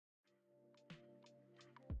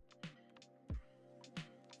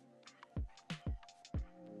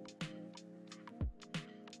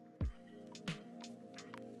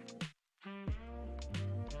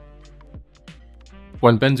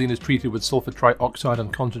When benzene is treated with sulfur trioxide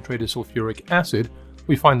and concentrated sulfuric acid,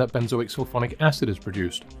 we find that benzoic sulfonic acid is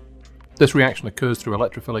produced. This reaction occurs through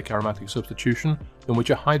electrophilic aromatic substitution, in which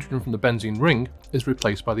a hydrogen from the benzene ring is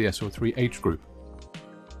replaced by the SO3H group.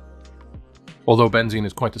 Although benzene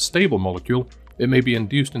is quite a stable molecule, it may be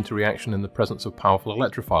induced into reaction in the presence of powerful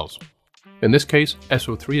electrophiles. In this case,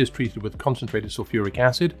 SO3 is treated with concentrated sulfuric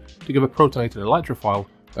acid to give a protonated electrophile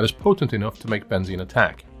that is potent enough to make benzene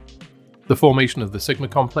attack. The formation of the sigma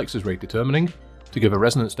complex is rate determining to give a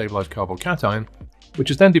resonance stabilized carbocation, which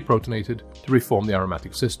is then deprotonated to reform the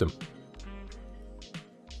aromatic system.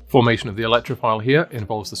 Formation of the electrophile here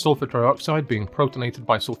involves the sulfur trioxide being protonated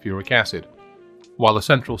by sulfuric acid. While the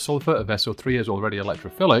central sulfur of SO3 is already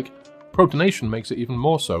electrophilic, protonation makes it even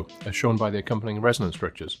more so, as shown by the accompanying resonance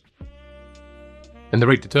structures. In the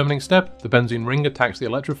rate determining step, the benzene ring attacks the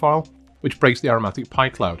electrophile, which breaks the aromatic pi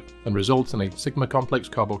cloud and results in a sigma complex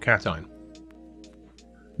carbocation.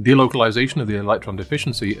 Delocalization of the electron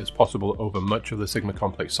deficiency is possible over much of the sigma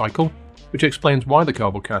complex cycle, which explains why the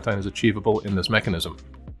carbocation is achievable in this mechanism.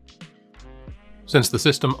 Since the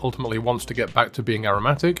system ultimately wants to get back to being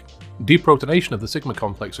aromatic, deprotonation of the sigma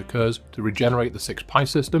complex occurs to regenerate the 6-pi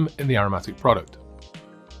system in the aromatic product.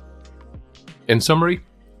 In summary,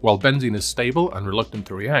 while benzene is stable and reluctant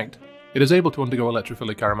to react, it is able to undergo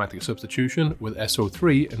electrophilic aromatic substitution with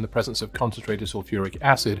SO3 in the presence of concentrated sulfuric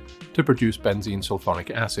acid to produce benzene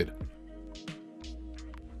sulfonic acid.